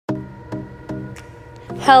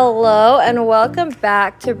Hello and welcome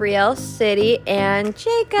back to Brielle City and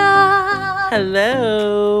Jacob.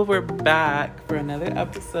 Hello, we're back for another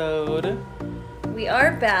episode. We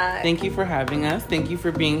are back. Thank you for having us. Thank you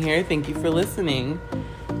for being here. Thank you for listening.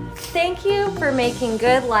 Thank you for making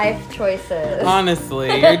good life choices. Honestly,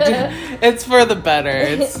 it's for the better.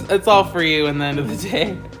 It's all for you in the end of the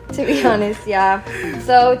day. To be honest, yeah.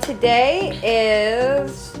 So today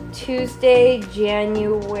is Tuesday,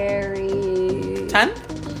 January 10th?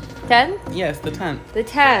 10th? Yes, the 10th. The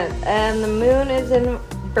 10th. And the moon is in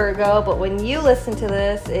Virgo, but when you listen to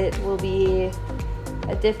this, it will be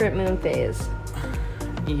a different moon phase.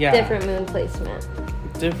 Yeah. Different moon placement.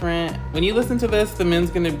 Different. When you listen to this, the moon's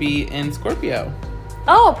going to be in Scorpio.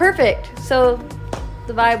 Oh, perfect. So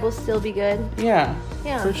the vibe will still be good. Yeah.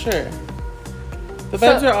 Yeah. For sure. The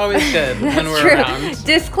vibes are always good when we're true. around.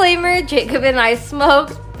 Disclaimer, Jacob and I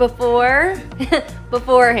smoked beforehand.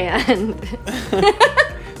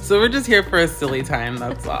 So we're just here for a silly time,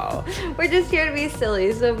 that's all. We're just here to be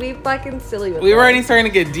silly, so be fucking silly with We us. were already starting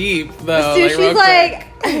to get deep, though. So like, she's real quick.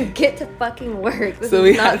 like, get to fucking work. This So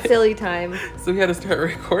is we not had- silly time. So we had to start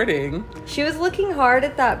recording. She was looking hard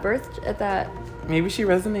at that Maybe she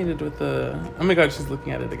resonated with the... Oh my god, she's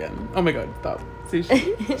looking at it again. Oh my god, stop. See,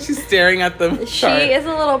 she's staring at the She chart. is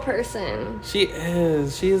a little person. She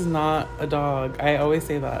is. She is not a dog. I always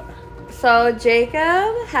say that. So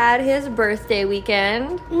Jacob had his birthday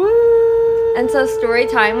weekend. Woo! And so story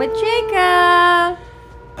time with Jacob.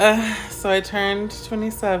 So I turned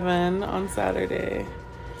 27 on Saturday.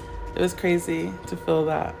 It was crazy to feel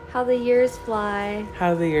that. How the years fly.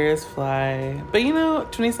 How the years fly. But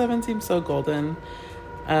 27 seems so golden.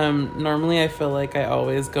 Normally I feel like I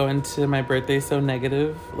always go into my birthday so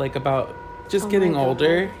negative, like about just getting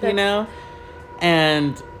older,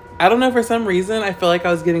 And I don't know, for some reason, I feel like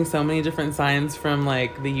I was getting so many different signs from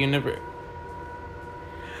like the universe.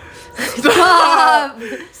 Stop!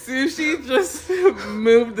 Sushi just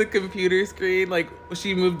moved the computer screen, like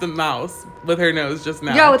she moved the mouse with her nose just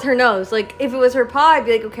now. Yeah, with her nose. Like, if it was her paw, I'd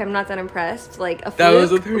be like, okay, I'm not that impressed. Like, a fluke, That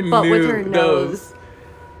was with her but with her nose.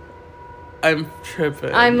 I'm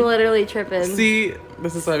tripping. I'm literally tripping. See,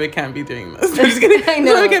 this is why we can't be doing this. I'm just kidding. I This is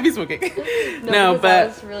know. why we can't be smoking. No, because but I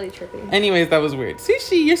was really tripping. anyways, that was weird.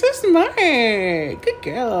 Sushi, you're so smart. Good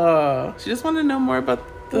girl. She just wanted to know more about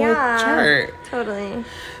the chart. Totally.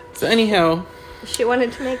 So anyhow, She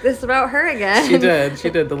wanted to make this about her again. she did. She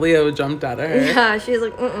did. The Leo jumped out of her. Yeah, she's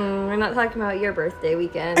like, we're not talking about your birthday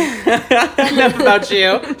weekend. Enough about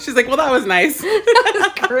you. She's like, well, that was nice.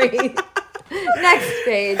 That was great. Next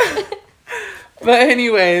page. But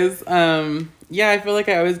anyways, I feel like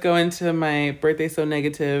I always go into my birthday so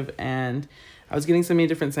negative, and I was getting so many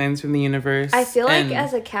different signs from the universe. I feel like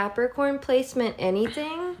as a Capricorn placement,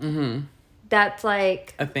 anything, that's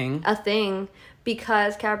like a thing.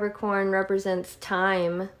 Because Capricorn represents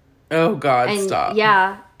time. Oh God, And stop.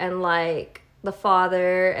 yeah, and like the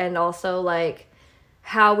father, and also like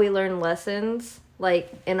how we learn lessons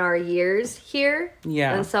like in our years here.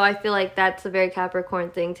 Yeah. And so I feel like that's a very Capricorn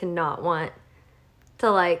thing to not want to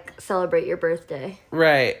like celebrate your birthday.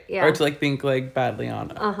 Right. Yeah. Or to like think like badly on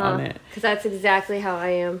it. Because that's exactly how I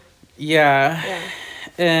am. Yeah.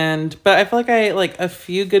 But I feel like a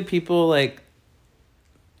few good people like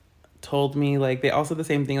told me, like, they all said the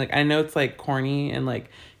same thing. Like, I know it's like corny and like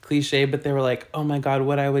cliche, but they were like, oh my God,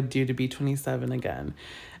 what I would do to be 27 again.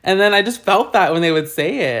 And then I just felt that when they would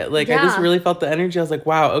say it. Like, I just really felt the energy. I was like,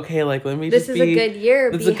 wow, okay, like, let me this just is a good year.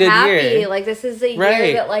 This Be is a good happy. year. Like, this is a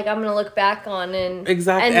year that, like, I'm going to look back on and...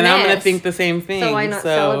 Exactly. And I'm going to think the same thing. So why not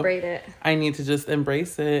celebrate it? I need to just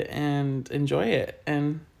embrace it and enjoy it.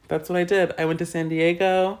 And that's what I did. I went to San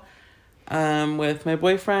Diego with my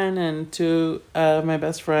boyfriend and two of my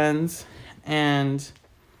best friends. And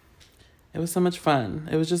it was so much fun.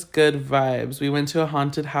 It was just good vibes. We went to a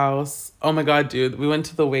haunted house. Oh my God, dude. We went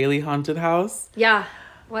to the Whaley haunted house. Yeah.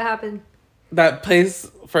 What happened? That place,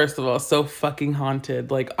 first of all, so fucking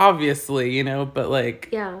haunted. Like, obviously, but like...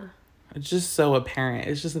 Yeah. It's just so apparent.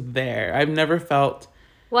 It's just there. I've never felt...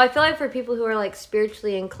 Well, I feel like for people who are like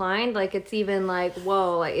spiritually inclined, like it's even like,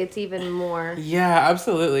 whoa, like it's even more. Yeah,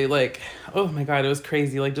 absolutely. Like, oh my God, it was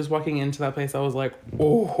crazy. Like, just walking into that place, I was like,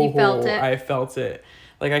 oh. You felt it? I felt it.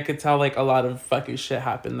 Like, I could tell, like, a lot of fucking shit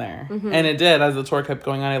happened there. Mm-hmm. And it did. As the tour kept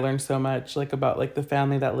going on, I learned so much, like, about, like, the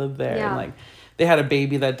family that lived there. Yeah. And, like, they had a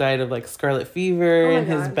baby that died of, like, scarlet fever in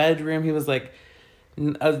his bedroom. He was, like,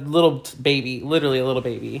 a little baby, literally a little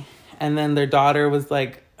baby. And then their daughter was,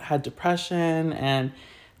 like, had depression, and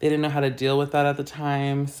they didn't know how to deal with that at the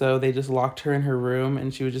time. So they just locked her in her room,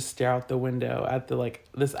 and she would just stare out the window at the, like,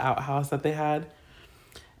 this outhouse that they had.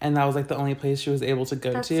 and that was like the only place she was able to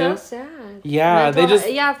go That's to. so sad. Yeah, they just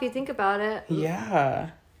if you think about it. Yeah.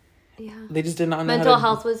 They just did not know mental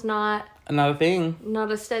health was not another thing.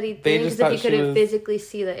 Not a studied They thing, just because if you thought she couldn't was- physically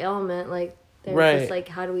see the ailment, like they're Right. just like,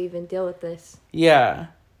 how do we even deal with this? Yeah.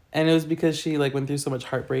 And it was because she like went through so much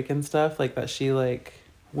heartbreak and stuff, like that she like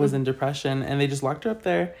was in depression, and they just locked her up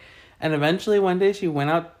there. And eventually one day she went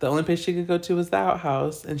out, the only place she could go to was the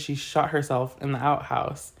outhouse, and she shot herself in the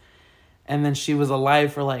outhouse. And then she was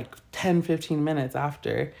alive for like 10, 15 minutes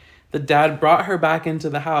after. The dad brought her back into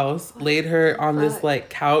the house, laid her on this like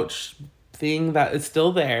couch thing that is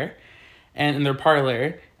still there, and in their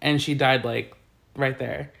parlor, and she died like right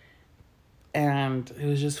there. And it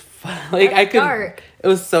was just fun. Like, That's dark. It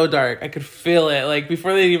was so dark. I could feel it. Like,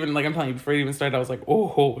 before they even, like, I'm telling you, before it even started, I was like,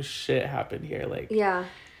 oh shit happened here. Like, Yeah.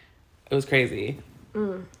 it was crazy.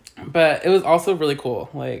 But it was also really cool.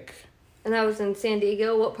 Like, And that was in San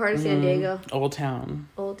Diego. What part of San Diego? Old Town.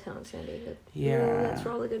 Old Town San Diego. Yeah. Ooh, that's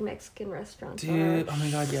where all the good Mexican restaurants Dude, are. oh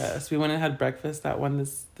my god, yes. We went and had breakfast at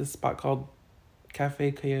this spot called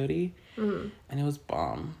Cafe Coyote. And it was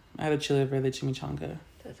bomb. I had a chile verde chimichanga.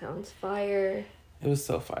 That sounds fire. It was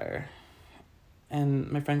so fire.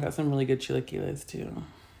 And my friend got some really good chilaquiles too.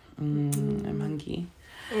 I'm hungry.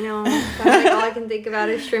 I know. Sounds like all I can think about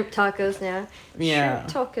is shrimp tacos now. Yeah.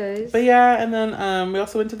 Shrimp tacos. But yeah, and then we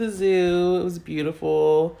also went to the zoo. It was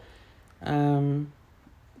beautiful.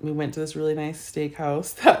 We went to this really nice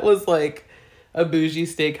steakhouse that was like a bougie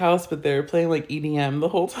steakhouse, but they were playing like EDM the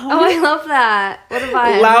whole time. Oh, I love that. What a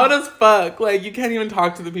vibe. Loud as fuck. Like, you can't even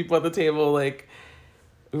talk to the people at the table. Like,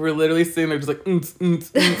 we were literally sitting there just like, and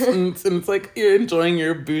it's like you're enjoying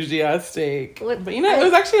your bougie ass steak. But you know, it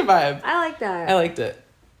was actually a vibe. I like that. I liked it.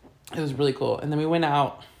 It was really cool. And then we went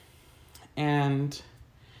out, and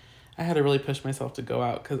I had to really push myself to go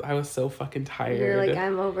out because I was so fucking tired. You're like,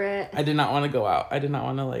 I'm over it. I did not want to go out. I did not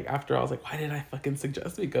want to, like, after all, I was like, why did I fucking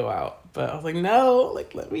suggest we go out? But I was like, no,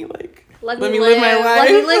 like, let me live my life. Let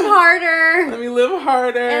me live harder. Let me live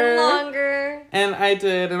harder. And longer. And I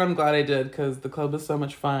did, and I'm glad I did, because the club was so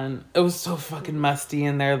much fun. It was so fucking musty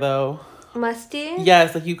in there, though. Musty?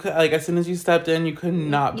 Yes, like, you could, like, as soon as you stepped in, you could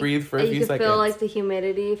not breathe for a few seconds. You could feel, like, the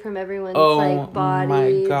humidity from everyone's, like, body.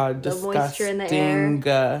 Oh, my God, disgusting. The moisture in the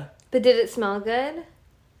air. But did it smell good?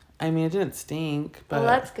 I mean, it didn't stink, but... Oh,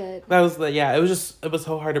 that's good. That was it was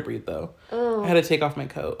so hard to breathe, though. Oh. I had to take off my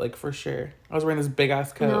coat, like, for sure. I was wearing this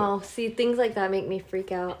big-ass coat. No, see, things like that make me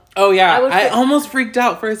freak out. Oh, yeah. I almost freaked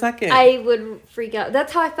out for a second. I would freak out.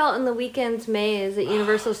 That's how I felt in the Weekend's Maze at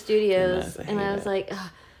Universal Studios. And I was like, ugh,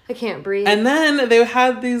 I can't breathe. And then they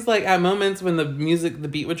had these, like, at moments when the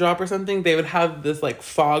beat would drop or something, they would have this, like,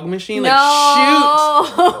 fog machine, like, shoot.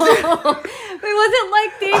 Wait, was it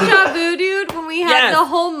like Deja Vu, dude? When we had the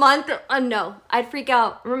whole month? No, I'd freak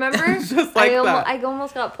out. Remember? Just like that. I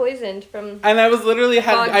almost got poisoned from. And I was literally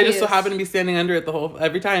I just so happened to be standing under it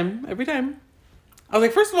every time. I was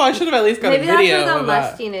like, first of all, I should have at least got a video. Maybe that's where the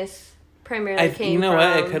mustiness primarily came from. You know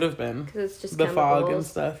what? It could have been. Because it's just the chemicals. fog and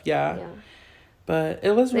stuff. Yeah. But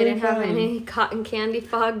it was really fun. They didn't have any cotton candy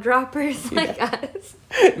fog droppers like us.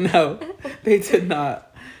 No, they did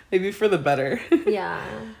not. Maybe for the better. Yeah.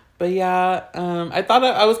 But yeah, I thought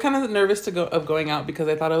I was kind of nervous of going out because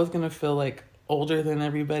I thought I was gonna feel like older than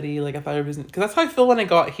everybody. Like I thought because that's how I feel when I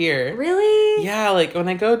go out here. Really? Yeah, like when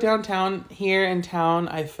I go downtown here in town,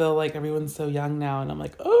 I feel like everyone's so young now, and I'm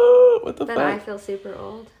like, oh, what the fuck? Then I feel super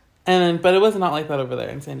old. But it was not like that over there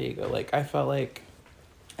in San Diego. Like I felt like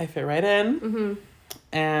I fit right in,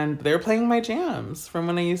 and they were playing my jams from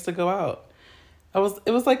when I used to go out. It was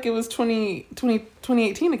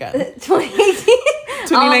 2018 again. 2018.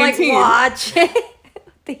 2019. Like, watch it.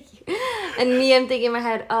 Thank you. And me, I'm thinking in my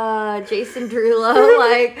head, Jason Derulo,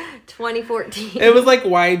 like 2014. It was like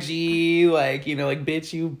YG, like, you know, like,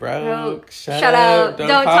 bitch, you broke. Shut up.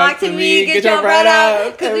 Don't talk to me. Get your bread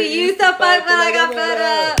up. Because we used to fuck, but I got fed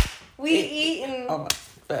up. We eating. Oh my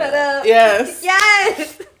fed up. Yes.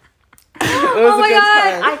 Yes. Oh my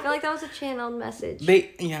God. I feel like that was a channeled message.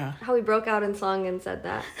 How we broke out in song and said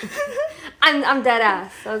that. I'm dead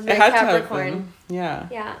ass. That was very Capricorn. Yeah.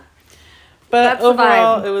 Yeah. But that's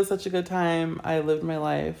overall, it was such a good time. I lived my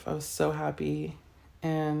life. I was so happy.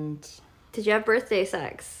 And did you have birthday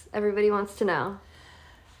sex? Everybody wants to know.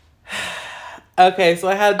 Okay, so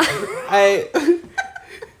I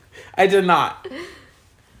did not.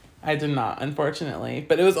 I did not, unfortunately.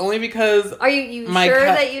 But it was only because... Are you sure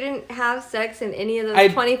that you didn't have sex in any of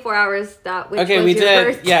those 24 hours that was we did.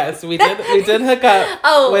 Birthday? Yes, we did. We did hook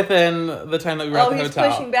up within the time that we were at the hotel. Oh,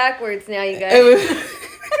 he's pushing backwards now, you guys.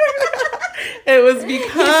 It was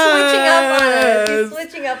because He's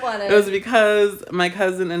switching up on us. It was because my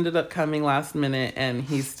cousin ended up coming last minute and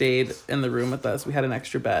he stayed in the room with us. We had an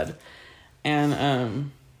extra bed.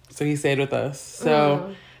 And so he stayed with us.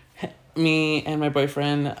 So me and my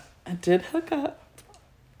boyfriend did hook up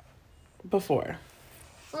before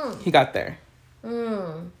he got there.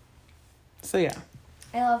 So yeah.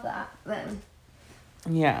 I love that then.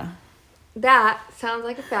 Yeah. That sounds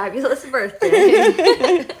like a fabulous birthday.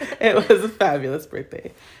 It was a fabulous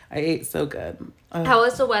birthday. I ate so good. How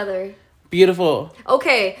was the weather? Beautiful.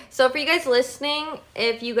 Okay, so for you guys listening,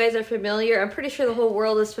 if you guys are familiar, I'm pretty sure the whole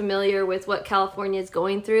world is familiar with what California is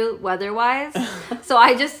going through weather-wise. So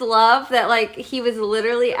I just love that, like, he was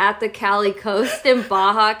literally at the Cali coast in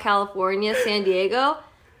Baja, California, San Diego,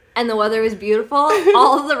 and the weather was beautiful.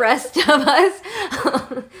 All of the rest of us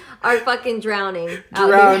are fucking drowning.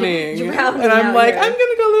 Drowning. And I'm like, I'm going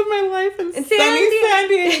to go live my life in sunny San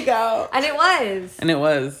Diego. And it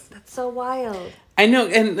was. That's so wild. I know,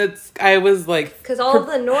 and I was like... Because all of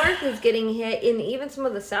the north is getting hit, and even some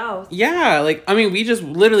of the south. Yeah, like, I mean, we just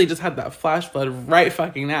literally just had that flash flood right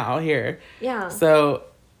fucking now here. Yeah. So,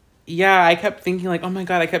 yeah, I kept thinking, like, oh my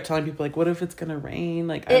God, I kept telling people, like, what if it's gonna rain?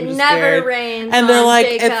 Like, I'm just never scared. rains. And they're like,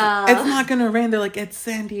 it's not gonna rain. They're like, it's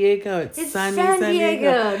San Diego. It's sunny San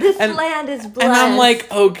Diego. This land is blessed. And I'm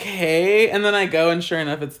like, okay. And then I go, and sure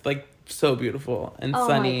enough, it's like so beautiful and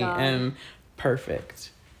sunny and perfect.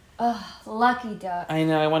 Oh, lucky duck. I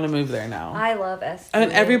know. I want to move there now. I love Estes.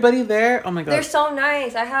 And everybody there, oh my God. They're so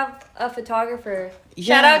nice. I have a photographer.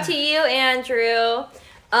 Yeah. Shout out to you, Andrew.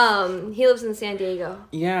 He lives in San Diego.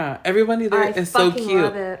 Yeah. Everybody there is so cute. I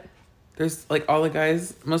love it. There's like all the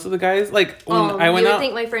guys, most of the guys, like when I went out. You would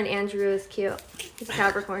think my friend Andrew is cute. He's a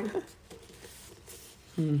Capricorn.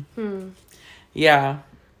 Yeah.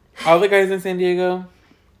 All the guys in San Diego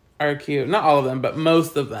are cute. Not all of them, but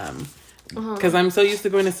most of them. Because I'm so used to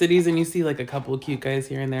going to cities and you see like a couple of cute guys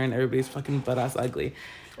here and there and everybody's fucking butt-ass ugly.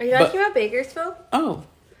 Are you talking about Bakersfield? Oh.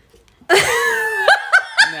 No.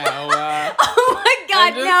 Oh my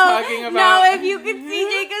God, no, if you could see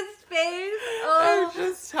Jacob's face. I was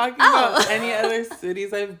just talking about any other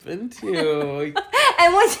cities I've been to.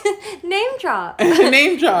 And what's... Name drop.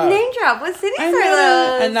 Name drop. Name drop. What cities are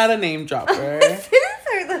those? I'm not a name dropper. What cities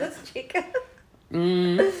are those, Jacob?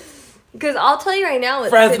 Because I'll tell you right now what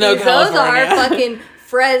Fresno, cities those are. Fucking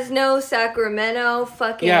Fresno, Sacramento,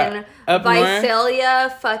 fucking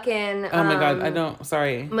Visalia, fucking... Oh my God,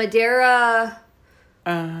 sorry. Madera.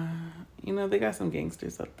 You know, they got some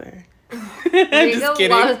gangsters up there. I'm just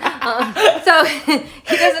kidding. So,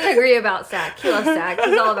 he doesn't agree about Sac. He loves Sac.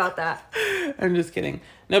 He's all about that. I'm just kidding.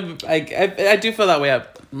 No, but I do feel that way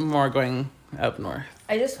more going up north.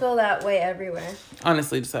 I just feel that way everywhere.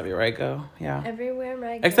 Honestly, just everywhere I go. Yeah. Everywhere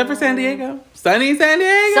I go. Except for San Diego. Sunny San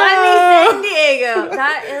Diego. Sunny San Diego.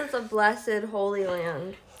 That is a blessed holy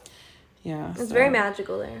land. Yeah. It's very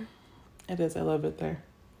magical there. It is. I love it there.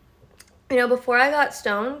 You know, before I got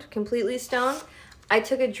completely stoned, I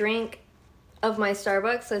took a drink of my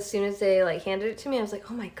Starbucks as soon as they like handed it to me. I was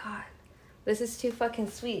like, oh my God, this is too fucking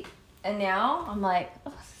sweet. And now I'm like,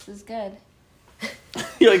 oh, this is good.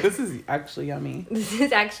 You're like, this is actually yummy. This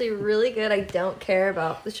is actually really good. I don't care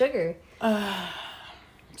about the sugar.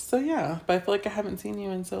 So yeah, but I feel like I haven't seen you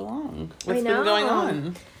in so long. What's been going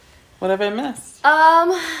on? What have I missed?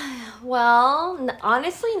 Well,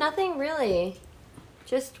 honestly, nothing really.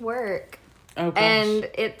 Just work. Oh gosh. And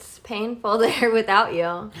it's painful there without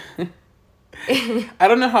you. I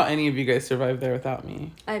don't know how any of you guys survive there without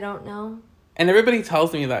me. I don't know. And everybody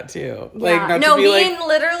tells me that too. Yeah.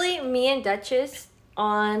 Like, me and Duchess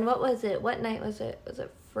on, what was it? What night was it? Was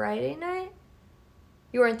it Friday night?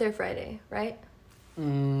 You weren't there Friday, right?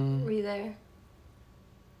 Were you there?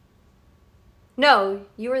 No,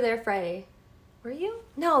 you were there Friday. Were you?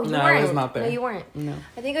 No, you weren't. I was not there. No, you weren't. No.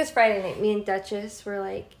 I think it was Friday night. Me and Duchess were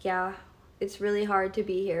like, yeah, it's really hard to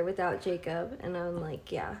be here without Jacob. And I'm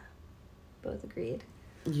like, yeah. Both agreed.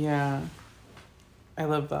 Yeah. I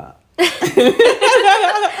love that.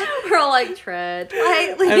 We're all like, tread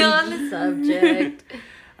lightly on the subject.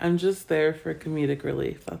 I'm just there for comedic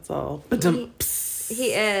relief. That's all.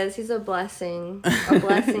 He is. He's a blessing. A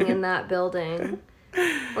blessing in that building.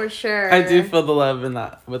 For sure. I do feel the love in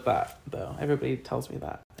that with that though. Everybody tells me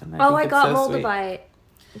that. And I got Moldavite.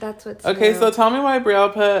 That's what's okay. new. So tell me why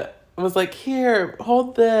Brielle was like, here,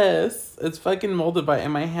 hold this. It's fucking Moldavite,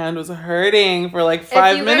 and my hand was hurting for like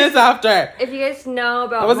 5 minutes after. If you guys know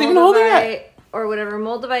about Moldavite or whatever,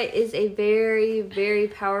 Moldavite is a very, very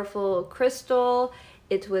powerful crystal.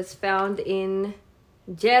 It was found in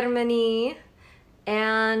Germany,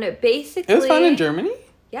 and basically it was found in Germany.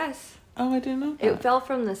 Yes. Oh, I didn't know that. It fell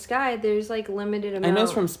from the sky. There's like limited amount. I know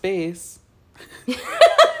it's from space.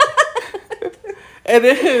 It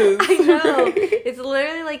is. I know. It's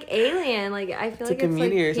literally like alien. Like I feel like a it's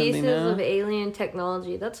meteor or like something, pieces no? of alien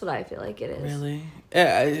technology. That's what I feel like it is. Really?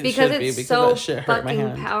 Yeah, it Because should be, it's because so that shit hurt my fucking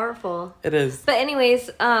hand. powerful. It is. But anyways,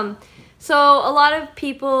 so a lot of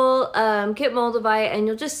people get Moldavite, and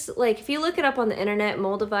you'll just like if you look it up on the internet,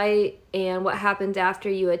 Moldavite and what happens after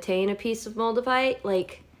you attain a piece of Moldavite,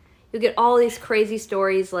 like you'll get all these crazy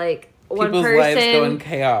stories like People's lives go in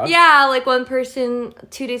chaos. Yeah, like one person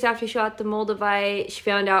 2 days after she got the Moldavite, she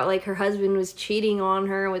found out like her husband was cheating on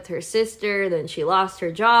her with her sister. Then she lost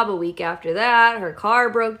her job a week after that. Her car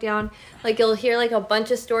broke down. Like you'll hear like a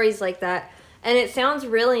bunch of stories like that. And it sounds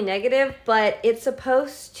really negative, but it's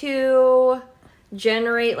supposed to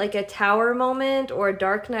generate like a tower moment or a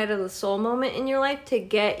dark night of the soul moment in your life to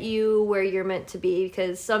get you where you're meant to be,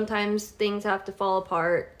 because sometimes things have to fall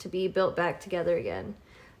apart to be built back together again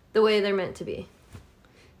the way they're meant to be.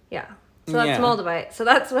 Yeah. So that's Moldavite. So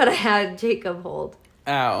that's what I had Jacob hold.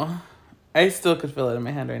 Ow. I still could feel it in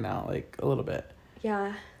my hand right now, like a little bit.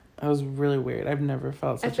 Yeah. That was really weird. I've never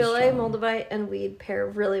felt such I feel a like strong... Moldavite and weed pair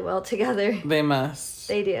really well together. They must.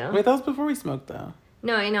 They do. Wait, that was before we smoked, though.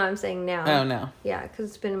 No, I know. I'm saying now. Oh, no. Yeah, because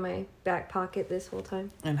it's been in my back pocket this whole time.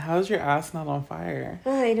 And how's your ass not on fire?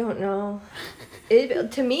 I don't know.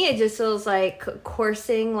 To me, it just feels like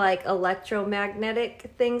coursing like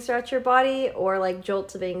electromagnetic things throughout your body or like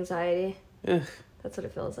jolts of anxiety. Ugh. That's what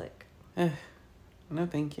it feels like. Ugh. No,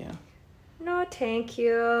 thank you. No, thank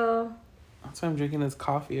you. That's why I'm drinking this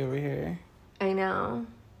coffee over here. I know.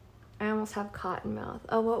 I almost have cotton mouth.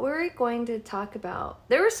 Oh, what were we going to talk about?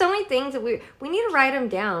 There were so many things that we need to write them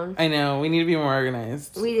down. I know. We need to be more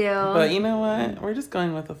organized. We do. But you know what? We're just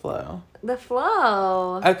going with the flow. The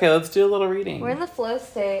flow. Okay, let's do a little reading. We're in the flow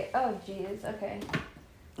state. Oh, jeez. Okay.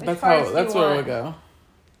 That's where we'll go.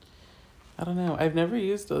 I don't know. I've never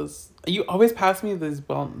used those. You always pass me these,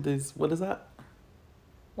 what is that?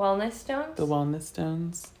 Wellness stones? The wellness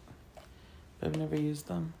stones. I've never used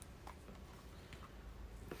them.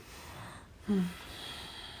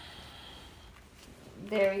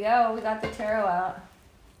 There we go. We got the tarot out.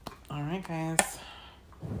 All right, guys.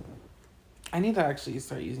 I need to actually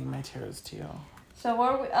start using my tarots too. So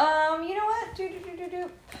what are we, you know what? You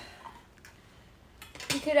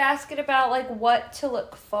could ask it about like what to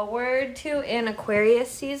look forward to in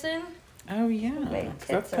Aquarius season. Oh yeah, Wait,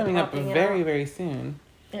 that's coming up very, very soon.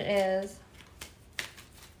 It is.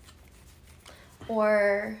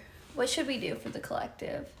 Or what should we do for the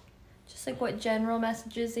collective? Just like what general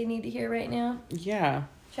messages they need to hear right now? Yeah.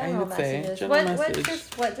 General messages. General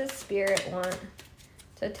message. What does Spirit want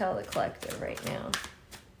to tell the collective right now?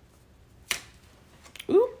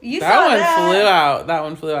 Ooh, You that saw one that. flew out. That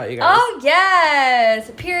one flew out, you guys. Oh,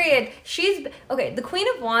 yes. Period. Okay, the Queen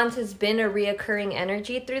of Wands has been a reoccurring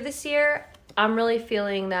energy through this year. I'm really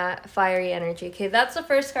feeling that fiery energy. Okay, that's the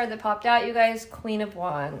first card that popped out, you guys. Queen of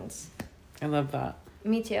Wands. I love that.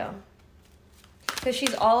 Me too. Because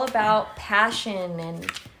she's all about passion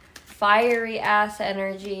and fiery ass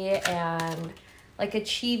energy and like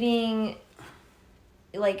achieving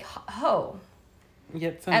like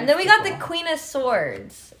Yet and then we got the Queen of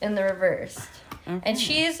Swords in the reverse. Okay. And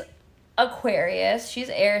she's Aquarius. She's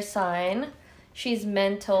air sign. She's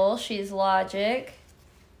mental. She's logic.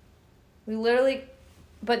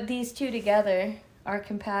 But these two together are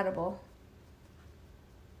compatible.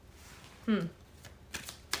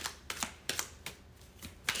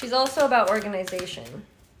 She's also about organization,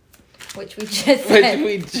 which we just said.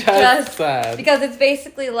 Which we just said. Because it's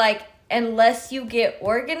basically like, unless you get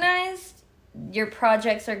organized, your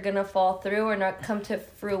projects are going to fall through or not come to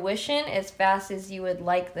fruition as fast as you would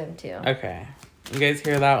like them to. Okay. You guys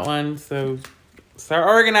hear that one? So start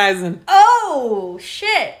organizing. Oh,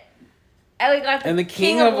 shit. And we got the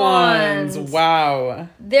King of Wands. Wow.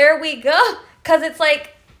 There we go. Because it's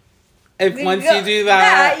like, once you do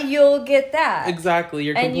that, you'll get that. Exactly,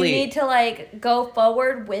 you're complete. And you need to like go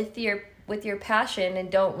forward with your passion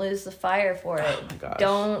and don't lose the fire for it. Oh my gosh.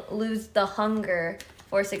 Don't lose the hunger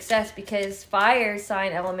for success, because fire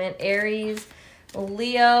sign element, Aries,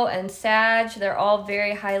 Leo, and Sag, they're all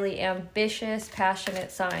very highly ambitious,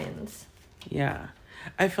 passionate signs. Yeah.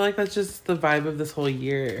 I feel like that's just the vibe of this whole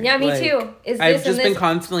year. Yeah, me too. I've just been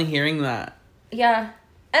constantly hearing that. Yeah.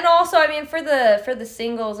 And also, I mean, for the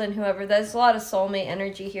singles and whoever, there's a lot of soulmate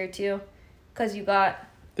energy here too, because you got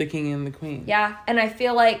the King and the Queen. Yeah, and I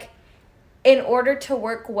feel like in order to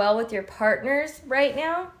work well with your partners right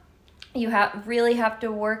now, you really have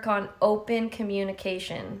to work on open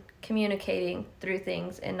communication, communicating through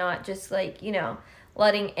things, and not just like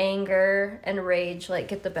letting anger and rage like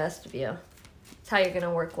get the best of you. It's how you're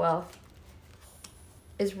gonna work well.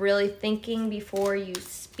 Is really thinking before you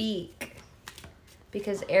speak.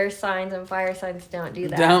 Because air signs and fire signs don't do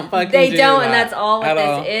that. Don't fucking They do don't, that and that's all what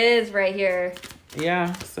at this is right here.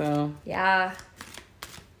 Yeah, so. Yeah.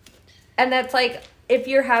 And that's like, if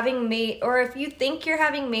you're having or if you think you're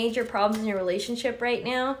having major problems in your relationship right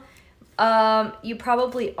now, you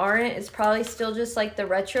probably aren't. It's probably still just like the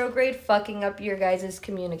retrograde fucking up your guys'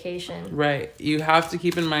 communication. Right. You have to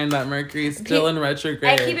keep in mind that Mercury is still in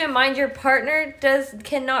retrograde. And keep in mind your partner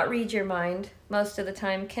cannot read your mind most of the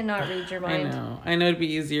time. Cannot read your mind. I know it'd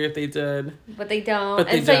be easier if they did. But they don't.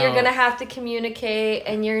 So you're gonna have to communicate,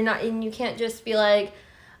 and you can't just be like,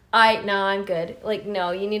 I'm good. Like,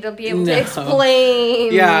 no, you need to be able to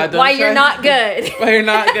explain why you're not good. Why you're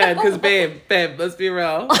not good. Because, babe, let's be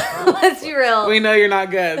real. Let's be real. We know you're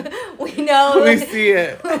not good. We know. We see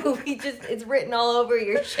it. It's written all over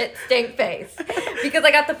your shit stink face. Because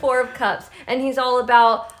I got the 4 of Cups. And he's all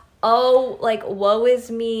about, woe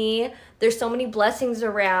is me. There's so many blessings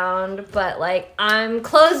around. But, I'm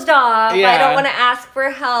closed off. Yeah. I don't want to ask for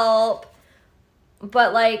help.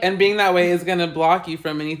 But and being that way is gonna block you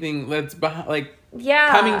from anything that's coming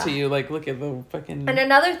to you. Look at the fucking. And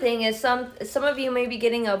another thing is some of you may be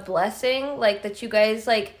getting a blessing that you guys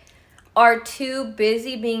are too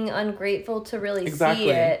busy being ungrateful to really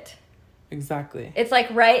see it. Exactly. It's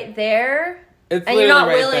right there, and you're not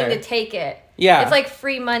willing to take it. Yeah. It's like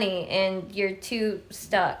free money, and you're too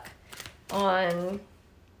stuck on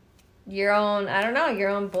your own. I don't know,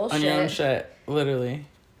 your own bullshit. On your own shit, literally.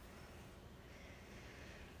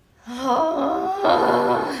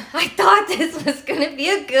 Oh, I thought this was going to be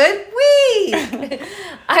a good week.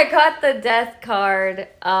 I got the Death card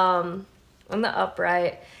on the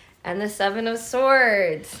upright and the 7 of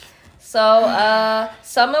Swords. So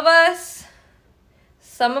some of us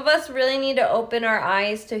really need to open our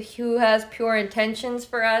eyes to who has pure intentions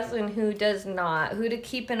for us and who does not. Who to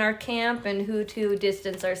keep in our camp and who to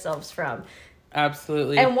distance ourselves from.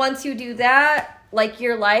 Absolutely. And once you do that,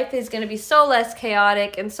 your life is going to be so less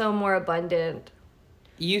chaotic and so more abundant.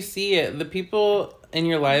 You see it. The people in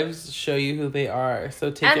your lives show you who they are.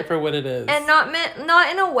 So take it for what it is. And not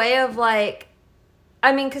in a way of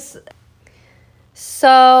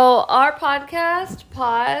so our podcast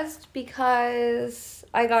paused because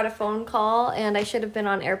I got a phone call and I should have been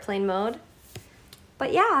on airplane mode.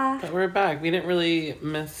 But yeah. But we're back. We didn't really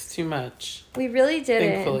miss too much. We really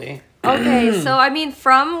didn't. Thankfully. Okay, so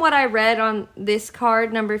from what I read on this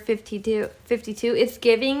card, number 52, it's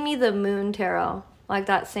giving me the Moon Tarot,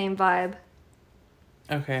 that same vibe.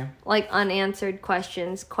 Okay. Unanswered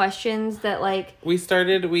questions that we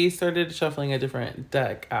started shuffling a different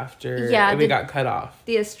deck after we got cut off.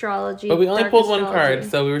 The astrology. But we only pulled one card,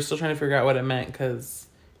 so we were still trying to figure out what it meant because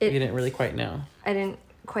we didn't really quite know. I didn't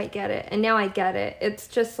quite get it, and now I get it. It's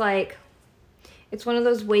just it's one of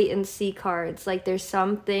those wait and see cards. There's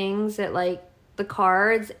some things that the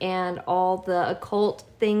cards and all the occult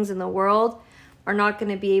things in the world are not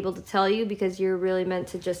going to be able to tell you because you're really meant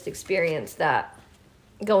to just experience that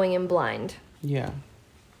going in blind. Yeah.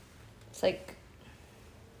 It's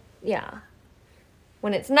yeah.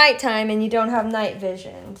 When it's nighttime and you don't have night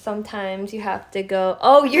vision, sometimes you have to go,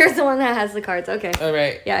 oh, you're the one that has the cards. Okay. All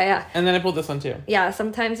right. Yeah. And then I pulled this one too. Yeah,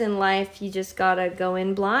 sometimes in life you just gotta go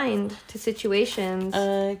in blind to situations.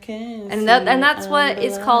 And that's what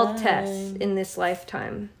is called tests in this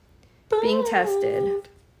lifetime. Being tested.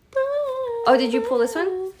 Oh, did you pull this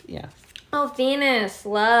one? Yeah. Oh, Venus,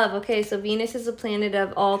 love. Okay, so Venus is a planet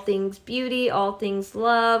of all things beauty, all things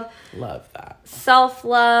love. Love that.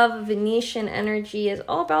 Self-love, Venetian energy is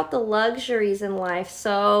all about the luxuries in life.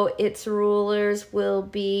 So its rulers will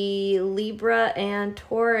be Libra and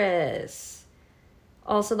Taurus.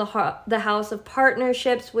 Also the house of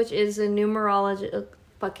partnerships, which is a numerology.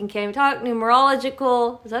 Fucking can't even talk.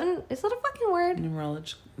 Numerological. Is that a fucking word?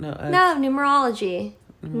 Numerology. No, numerology.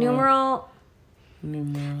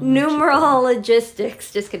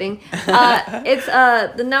 Numerologistics. Just kidding. It's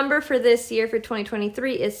the number for this year for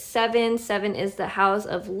 2023 is 7. 7 is the house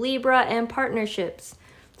of Libra and partnerships.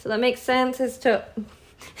 So that makes sense as to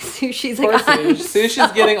Sushi's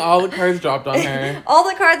Sushi's getting all the cards dropped on her. All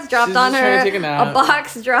the cards dropped She's on just her. trying to take a nap. A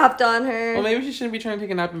box dropped on her. Well, maybe she shouldn't be trying to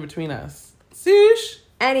take a nap in between us. Sush.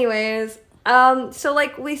 Anyways, so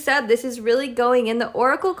like we said, this is really going in. The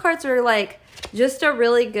oracle cards are just a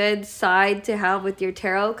really good side to have with your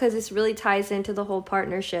tarot because this really ties into the whole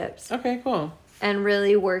partnerships. Okay, cool. And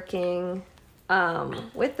really working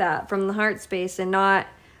with that from the heart space and not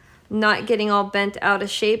getting all bent out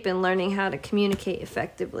of shape and learning how to communicate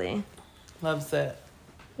effectively. Loves it.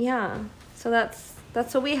 Yeah. So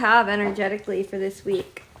that's what we have energetically for this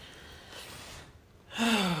week.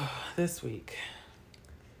 This week.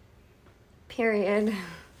 Period.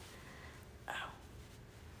 Ow.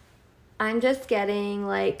 I'm just getting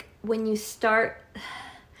like when you start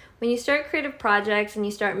creative projects and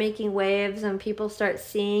you start making waves and people start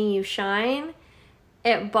seeing you shine,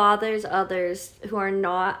 it bothers others who are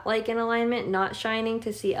not like in alignment, not shining,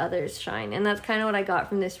 to see others shine. And that's kind of what I got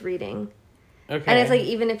from this reading. Okay. And it's like,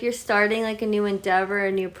 even if you're starting like a new endeavor,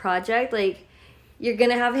 a new project, like you're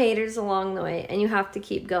gonna have haters along the way and you have to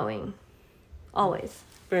keep going. Always.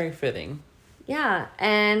 Very fitting. Yeah,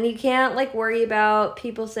 and you can't like worry about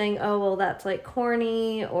people saying, oh, well, that's like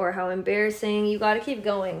corny or how embarrassing. You gotta keep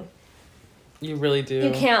going. You really do.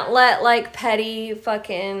 You can't let like petty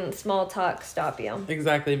fucking small talk stop you.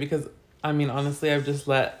 Exactly, because I mean, honestly, I've just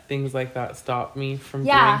let things like that stop me from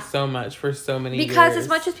Yeah. doing so much for so many years. Because as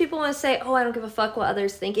much as people want to say, oh, I don't give a fuck what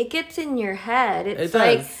others think, it gets in your head. It's It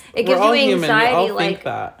like, does. it gives We're all you human. We anxiety. all Like, think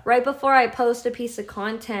that. right before I post a piece of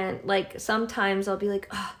content, like, sometimes I'll be like,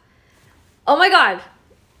 oh my God,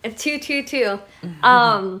 222.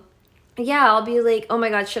 Yeah, I'll be like, oh my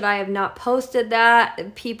God, should I have not posted that?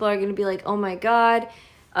 And people are going to be like, oh my God,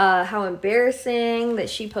 how embarrassing that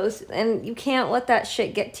she posted. And you can't let that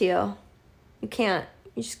shit get to you. You can't.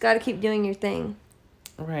 You just got to keep doing your thing.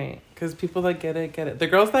 Right, because people that get it, get it. The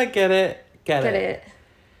girls that get it, get it.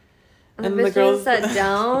 And the girls that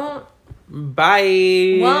don't,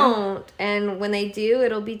 bye. won't. And when they do,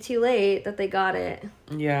 it'll be too late that they got it.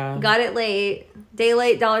 Yeah. Got it late. Day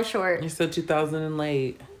late, dollar short. You said 2000 and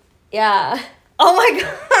late. Yeah. Oh my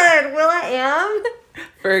God, Will I am?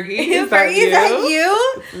 Fergie, Is that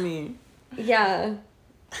you? It's me. Yeah.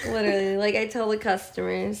 Literally. Like I tell the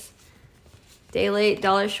customers, day late,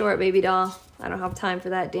 dollar short, baby doll. I don't have time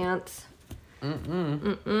for that dance.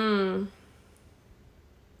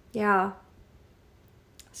 Yeah.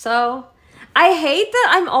 So, I hate that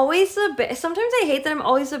I'm always sometimes I hate that I'm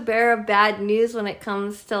always a bearer of bad news when it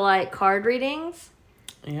comes to like card readings.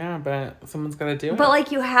 Yeah, but someone's got to do it. But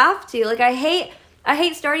like you have to. Like I hate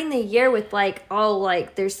starting the year with like, oh,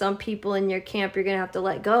 like there's some people in your camp you're going to have to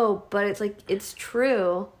let go, but it's like it's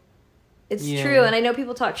true. It's true. And I know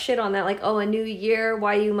people talk shit on that, like, oh, a new year,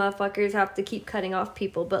 why you motherfuckers have to keep cutting off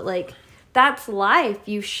people. But, like, that's life.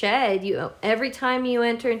 You shed. Every time you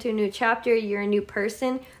enter into a new chapter, you're a new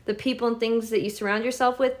person. The people and things that you surround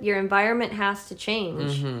yourself with, your environment has to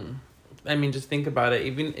change. Mm-hmm. I mean, just think about it.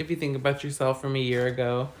 Even if you think about yourself from a year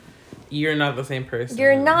ago, you're not the same person.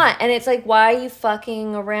 You're not. And it's like, why are you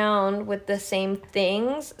fucking around with the same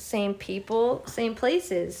things, same people, same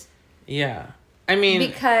places? Yeah. I mean,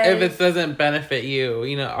 because if it doesn't benefit you,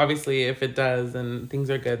 you know, obviously if it does and things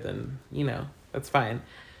are good, then, you know, that's fine.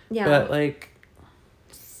 Yeah. But, like,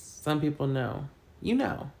 some people know. You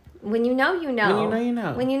know. When you know, you know. When you know, you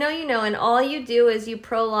know. When you know, you know. And all you do is you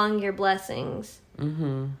prolong your blessings.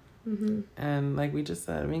 Mm-hmm. Mm-hmm. And, like we just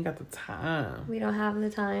said, we ain't got the time. We don't have the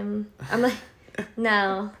time. I'm like,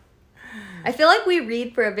 no. I feel like we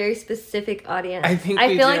read for a very specific audience. I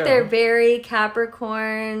feel like they're very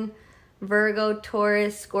Capricorn, Virgo,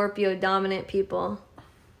 Taurus, Scorpio dominant people.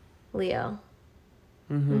 Leo.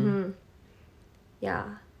 Mm-hmm.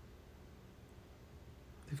 Yeah.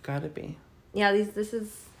 They've got to be. Yeah, this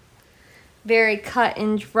is very cut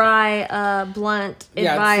and dry, blunt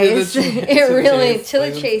advice. To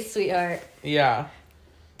the chase, sweetheart. Yeah.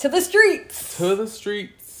 To the streets. To the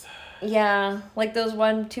streets. Yeah, like those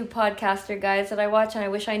 1-2 podcaster guys that I watch, and I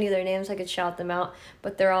wish I knew their names so I could shout them out,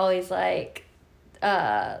 but they're always like,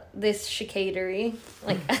 this chicadery,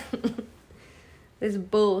 like, this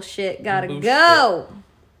bullshit gotta go.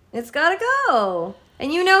 It's gotta go.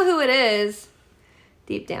 And you know who it is,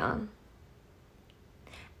 deep down.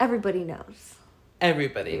 Everybody knows.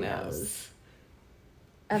 Everybody knows.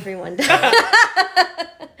 Everyone does. I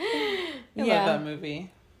love that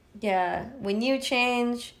movie. Yeah. When you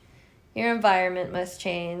change, your environment must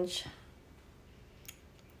change.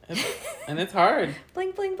 And it's hard.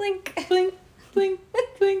 Blink, blink, blink. Blink, blink,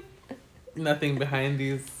 blink. Nothing behind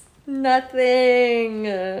these. Nothing.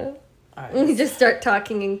 We just start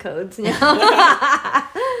talking in codes now.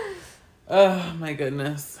 Oh, my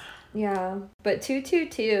goodness. Yeah. But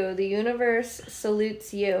 222, the universe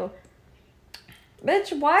salutes you.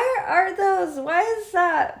 Bitch, why is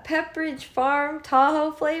that Pepperidge Farm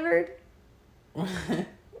Tahoe flavored?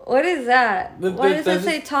 What is that? Why does it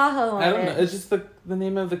say Tahoe on it? I don't know. It's just the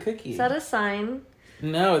name of the cookie. Is that a sign?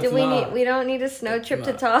 No, it's not. We don't need a snow trip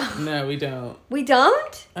to Tahoe? No, we don't. We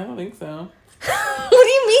don't? I don't think so. What do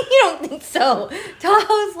you mean you don't think so?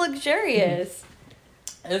 Tahoe's luxurious.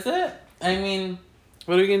 Is it? I mean,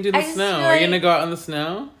 what are we going to do in the snow? Like, are you going to go out in the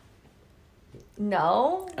snow?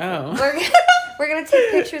 No. Oh. We're gonna take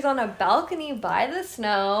pictures on a balcony by the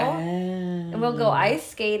snow, and we'll go ice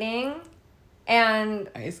skating, and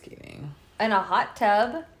ice skating in a hot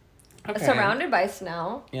tub, okay. surrounded by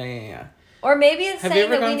snow. Yeah. Or maybe it's Have saying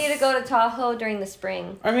you ever that we gone need to go to Tahoe during the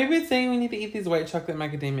spring. Or maybe it's saying we need to eat these white chocolate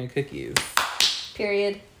macadamia cookies.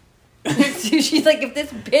 Period. She's like, if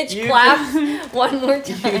this bitch claps one more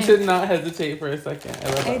time. You did not hesitate for a second.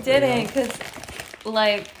 I didn't, because,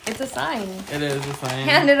 like, it's a sign. It is a sign.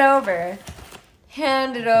 Hand it over.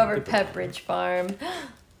 Hand it over, Pepperidge Farm.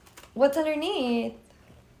 What's underneath?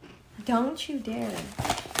 Don't you dare.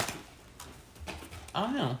 I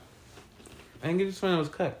don't know. I think it just when it was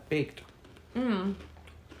cooked, baked. Mm.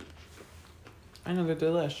 I know, they're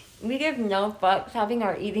delish. We give no fucks having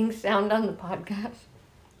our eating sound on the podcast.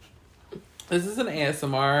 This is an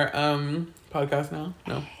ASMR podcast now?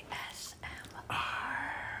 No.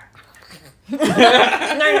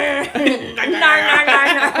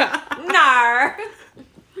 Nar.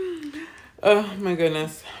 Oh my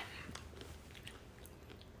goodness.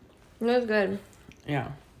 It was good.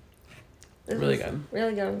 Yeah. This Really was good.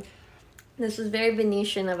 Really good. This was very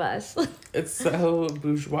Venetian of us. It's so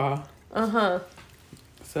bourgeois. Uh-huh.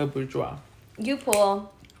 So bourgeois. You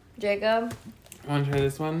pull, Jacob. Want to try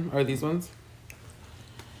this one? Or these ones?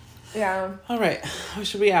 Yeah. All right. What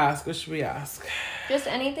should we ask? Just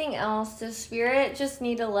anything else. Does Spirit just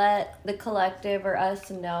need to let the collective or us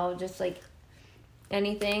know? Just like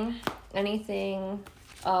anything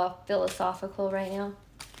philosophical right now?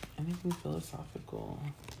 Anything philosophical?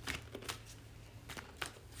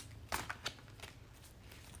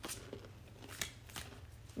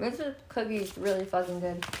 This cookie's really fucking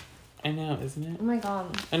good. I know, isn't it? Oh my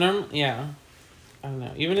god. Yeah. I don't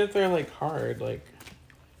know. Even if they're like hard, like.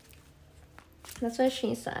 That's what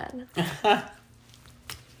she said. Look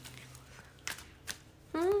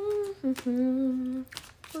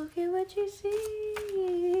at what you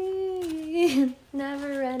see.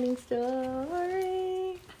 Never ending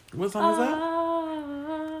story. What song is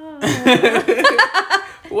that?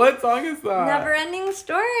 What song is that? Never ending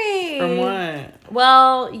story. From what?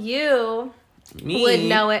 Well, you Me? would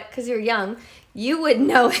know it because you're young. You would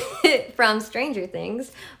know it from Stranger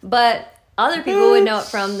Things, but other people would know it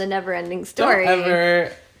from the Never Ending Story.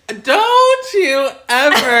 Don't you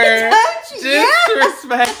ever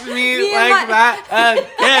disrespect me like that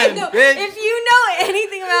again, bitch. If you know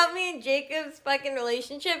anything about me and Jacob's fucking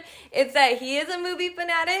relationship, it's that he is a movie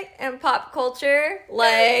fanatic and pop culture,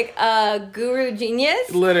 like a guru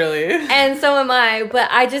genius. Literally. And so am I,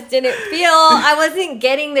 but I just didn't I wasn't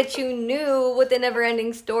getting that you knew what the Never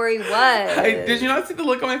Ending Story was. Did you not see the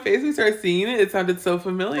look on my face when we started singing it? It sounded so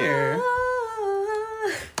familiar.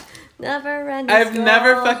 Never ending I've story.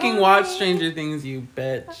 never fucking watched Stranger Things, you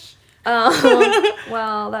bitch. Oh,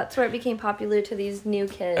 well, that's where it became popular to these new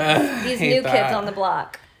kids. These new kids on the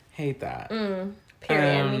block. Hate that.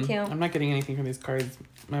 Period. Me too. I'm not getting anything from these cards,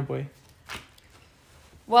 my boy.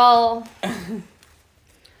 Well,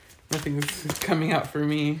 nothing's coming out for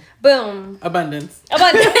me. Boom. Abundance.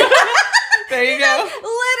 There you go.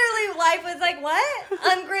 Literally, life was like, what?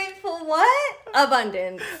 Ungrateful what?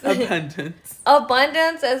 Abundance.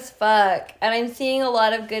 Abundance as fuck. And I'm seeing a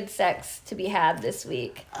lot of good sex to be had this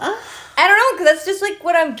week. I don't know, because that's just like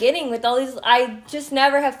what I'm getting with all these. I just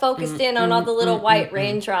never have focused in on all the little white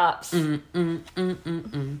raindrops. I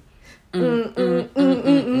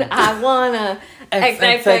wanna X.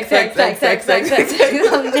 I'm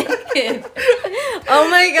naked. Oh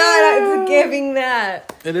my god, it's giving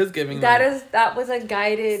that. It is giving that. That was a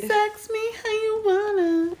guided. Sex me how you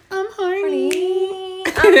wanna. I'm horny.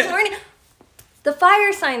 I'm horny. The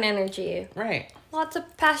fire sign energy. Right. Lots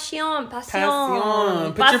of passion. Put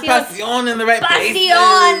your passion in the right place.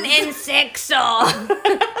 Passion in sexo.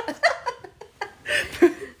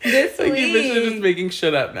 This like week. You bitch are just making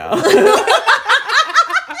shit up now. Not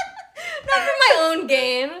for my own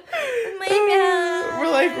gain.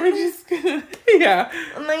 We're just gonna, yeah.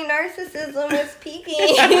 My narcissism is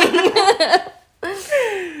peaking.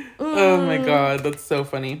 Oh my god, that's so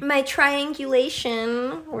funny. My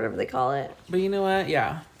triangulation, whatever they call it. But you know what?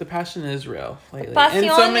 Yeah, the passion is real lately. Passion in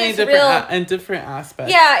so many is different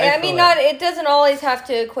aspects. Yeah, I mean, it doesn't always have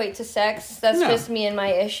to equate to sex. That's just me and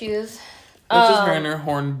my issues. That's just her and her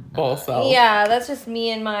hornball self. Yeah, that's just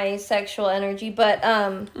me and my sexual energy. But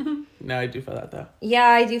no, I do feel that though. Yeah,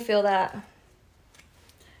 I do feel that.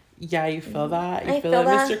 Yeah, you feel that? You feel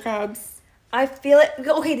that, Mr. Krabs? I feel it.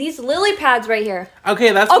 Okay, these lily pads right here.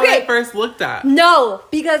 Okay, that's what I first looked at. No,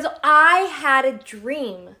 because I had a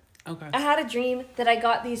dream. Okay. I had a dream that I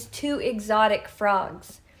got these 2 exotic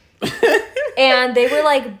frogs. And they were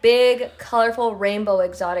like big, colorful, rainbow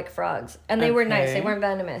exotic frogs. And they were nice. They weren't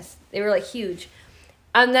venomous. They were like huge.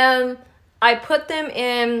 And then I put them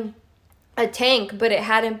in a tank, but it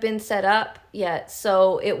hadn't been set up yet.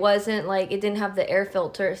 So it wasn't like, it didn't have the air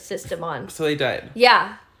filter system on. So they died.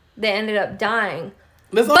 Yeah. They ended up dying.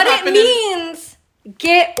 But it means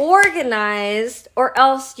get organized or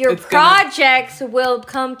else your projects will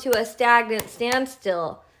come to a stagnant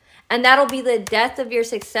standstill. And that'll be the death of your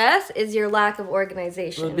success is your lack of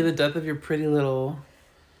organization. It'll be the death of your pretty little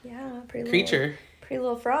creature. Pretty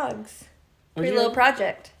little frogs. Pretty little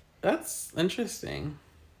project. That's interesting.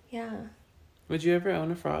 Yeah. Would you ever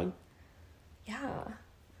own a frog? Yeah.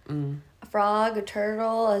 A frog, a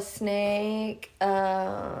turtle, a snake,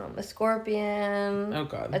 a scorpion. Oh,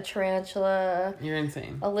 God. A tarantula. You're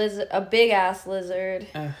insane. A lizard, a big-ass lizard.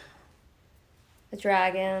 A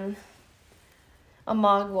dragon. A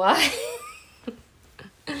mogwai.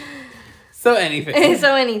 So anything.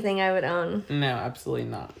 So anything I would own. No, absolutely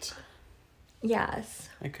not. Yes.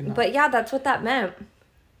 I could not. But yeah, that's what that meant.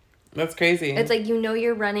 That's crazy. It's like,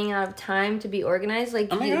 you're running out of time to be organized. Like,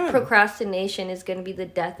 procrastination is going to be the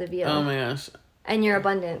death of you. Oh my gosh. And your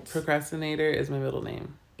abundance. Procrastinator is my middle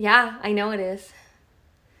name. Yeah, I know it is.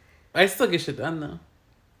 I still get shit done though.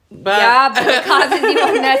 But it causes you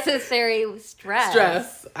unnecessary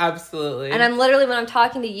stress. Absolutely. And when I'm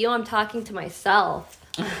talking to you, I'm talking to myself.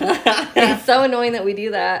 It's so annoying that we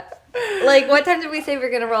do that. Like, what time did we say we were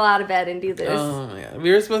going to roll out of bed and do this? Oh my God.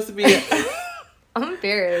 We were supposed to be... I'm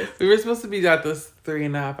embarrassed. We were supposed to be at this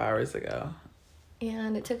 3.5 hours ago.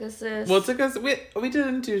 And it took us this... Well, it took us... We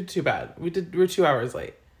didn't do too bad. We're 2 hours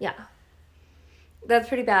late. Yeah. That's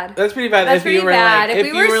pretty bad. That's pretty bad. That's pretty bad. If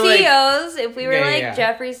we were CEOs, like, if we were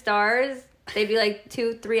Jeffree Stars, they'd be like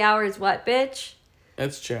 2-3 hours what, bitch?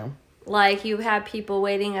 That's true. Like, you had people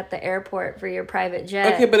waiting at the airport for your private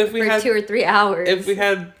jet. Okay, but if we had 2 or 3 hours. If we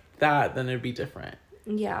had that, then it'd be different.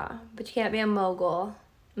 Yeah, but you can't be a mogul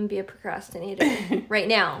and be a procrastinator right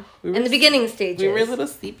now. In the beginning stages. We were a little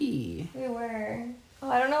sleepy. We were. Oh,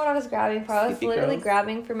 I don't know what I was grabbing for. I was literally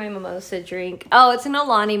grabbing for my mimosa drink. Oh, it's an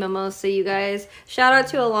Alani mimosa, you guys. Shout out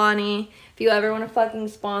to Alani. If you ever want to fucking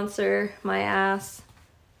sponsor my ass.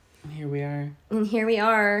 And here we are. And here we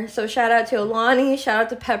are. So shout out to Alani. Shout out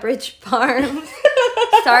to Pepperidge Farms.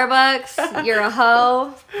 Starbucks. You're a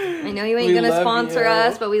hoe. I know you ain't going to sponsor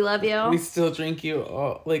us, but we love you. We still drink you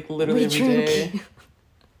literally every day.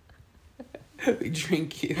 We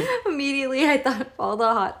drink you. Immediately, I thought of all the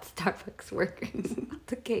hot Starbucks workers.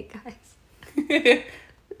 Okay, guys.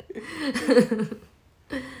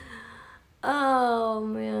 Oh,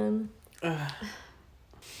 man.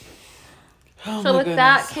 So with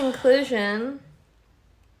that conclusion,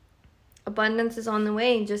 abundance is on the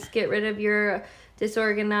way. Just get rid of your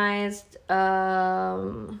disorganized,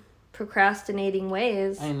 procrastinating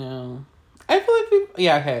ways. I know. I feel like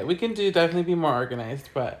we can definitely be more organized,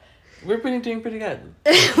 but we're doing pretty good.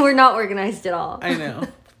 We're not organized at all. I know.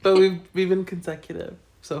 But we've been consecutive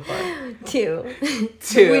so far. 2.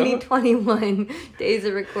 We need 21 days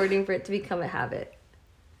of recording for it to become a habit.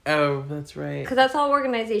 Oh, that's right. Because that's all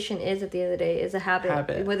organization is at the end of the day, is a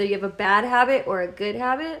habit. Whether you have a bad habit or a good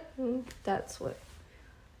habit, that's what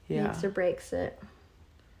makes or breaks it.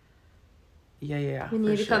 Yeah. When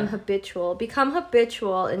you become habitual. Become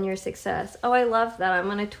habitual in your success. Oh, I love that. I'm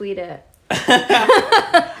going to tweet it.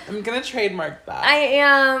 I'm going to trademark that. I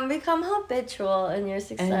am. Become habitual in your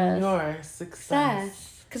success. And your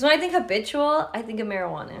success. Because when I think habitual, I think of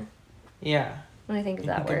marijuana. Yeah. When I think of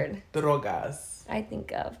that word. Drogas. I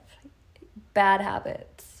think of bad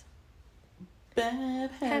habits.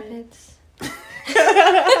 Bad habits.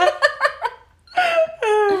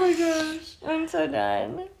 Oh my gosh. I'm so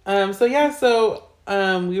done.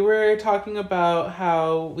 We were talking about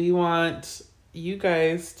how we want you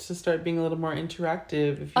guys to start being a little more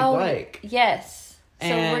interactive if you'd like. Yes. So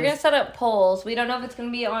we're going to set up polls. We don't know if it's going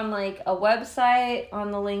to be on like a website,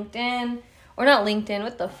 on the LinkedIn, or not LinkedIn,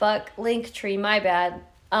 what the fuck? Linktree, my bad.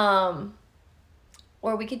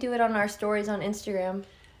 Or we could do it on our stories on Instagram.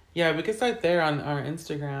 Yeah, we could start there on our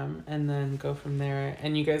Instagram and then go from there.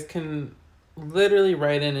 And you guys can literally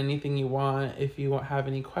write in anything you want if you have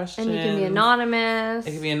any questions. And you can be anonymous.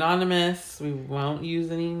 It can be anonymous. We won't use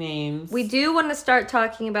any names. We do want to start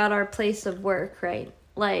talking about our place of work, right?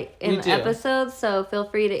 Like in the episodes. So feel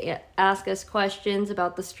free to ask us questions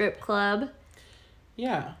about the strip club.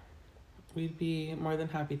 Yeah. We'd be more than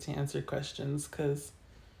happy to answer questions because...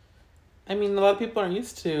 I mean, a lot of people aren't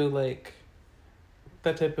used to, like,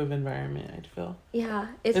 that type of environment, I feel. Yeah.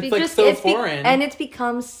 It's so foreign. And it's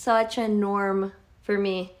become such a norm for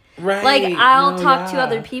me. Right. Like, I'll No, talk to yeah.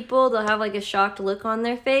 other people, they'll have, like, a shocked look on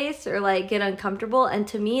their face or, like, get uncomfortable. And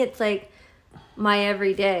to me, it's, like, my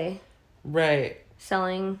everyday. Right.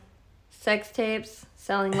 Selling sex tapes,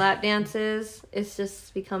 selling lap dances. It's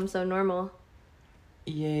just become so normal.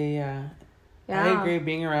 Yeah. Yeah. I agree.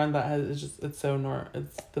 Being around that it's so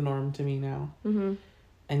it's the norm to me now. Mm-hmm.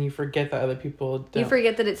 And you forget that other people don't. You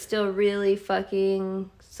forget that it's still really fucking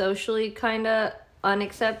socially kind of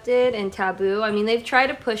unaccepted and taboo. I mean, they've tried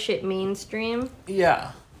to push it mainstream.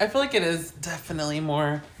 Yeah. I feel like it is definitely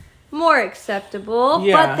more acceptable,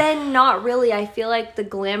 Yeah. but then not really. I feel like the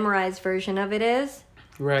glamorized version of it is,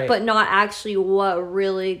 right. but not actually what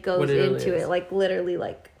really goes What it really into is. it. Like, literally,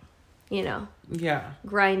 like, you know, yeah.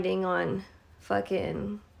 grinding on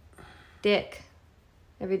fucking dick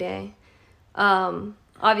every day.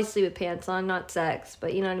 Obviously with pants on, not sex,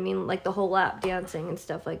 but you know what I mean? Like the whole lap dancing and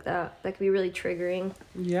stuff like that. That could be really triggering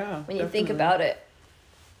Yeah. when you think about it.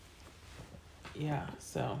 Yeah.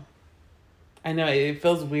 So I know it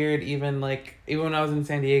feels weird even when I was in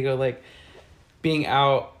San Diego, like being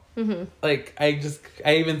out. Mm-hmm. Like I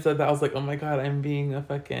even said that I was like, oh my God, I'm being a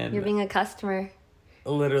fucking. You're being a customer.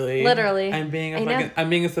 Literally. I'm being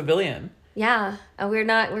a civilian. Yeah, and we're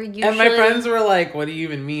usually. And my friends were like, what do you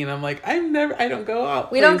even mean? I'm like, I don't go out.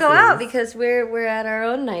 We don't go out because we're at our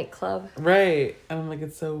own nightclub. Right. And I'm like,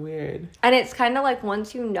 it's so weird. And it's kind of like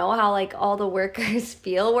once you know how like all the workers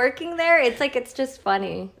feel working there, it's like it's just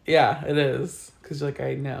funny. Yeah, it is. Because like,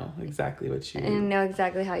 I know exactly what you... And know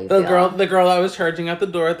exactly how you feel. The girl I was charging at the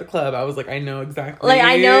door at the club, I was like, I know exactly. Like,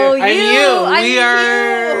 I know you.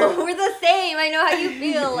 We're the same. I know how you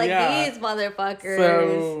feel. Like, Yeah. these motherfuckers.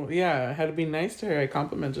 So, yeah, I had to be nice to her. I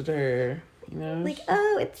complimented her. You know? Like,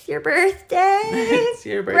 oh, it's your birthday. It's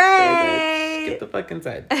your birthday, Right. bitch. Get the fuck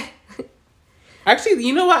inside. Actually,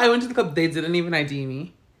 you know what? I went to the club. They didn't even ID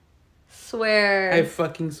me. Swear. I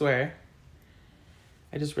fucking swear.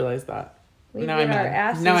 I just realized that. We'd Now get I'm our mad.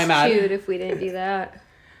 asses Now I'm mad. chewed if we didn't do that.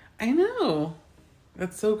 I know.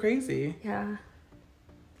 That's so crazy. Yeah.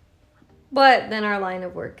 But then our line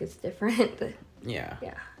of work is different. Yeah.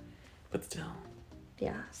 Yeah. But still,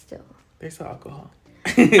 Yeah, still. they sell alcohol.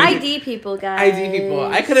 ID people, guys. ID people.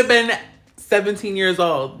 I could have been 17 years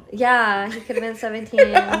old. Yeah, he could have been 17.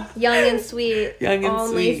 Young and sweet. Young and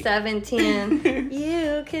Only sweet. 17.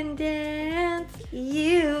 You can dance.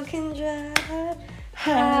 You can drive.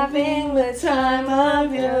 Having the time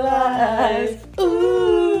of your life.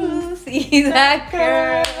 Ooh, see that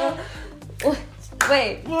girl.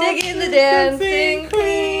 Wait, digging the dancing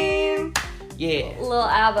queen. Yeah. Little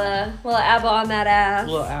ABBA on that ass.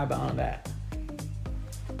 Little ABBA on that.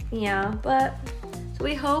 Yeah, but so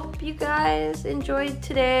we hope you guys enjoyed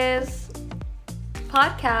today's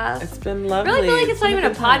podcast. It's been I lovely. really feel like it's not been even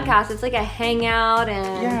a good time. podcast. It's like a hangout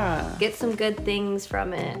and Yeah. get some good things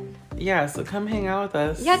from it. Yeah, so come hang out with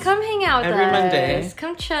us. Yeah, come hang out with Every us. Monday.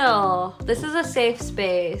 Come chill. This is a safe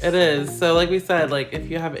space. It is. So like we said, like if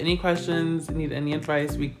you have any questions, need any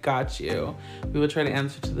advice, we got you. We will try to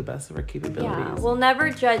answer to the best of our capabilities. Yeah, we'll never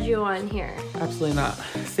judge you on here. Absolutely not.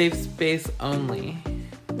 Safe space only.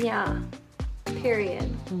 Yeah. Period.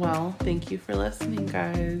 Well, thank you for listening,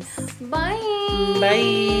 guys. Bye. Bye.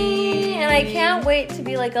 And I can't wait to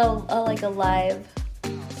be like a live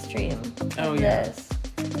stream of Oh, yeah. this.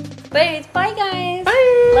 But anyways, bye guys.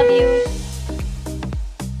 Bye. Love you.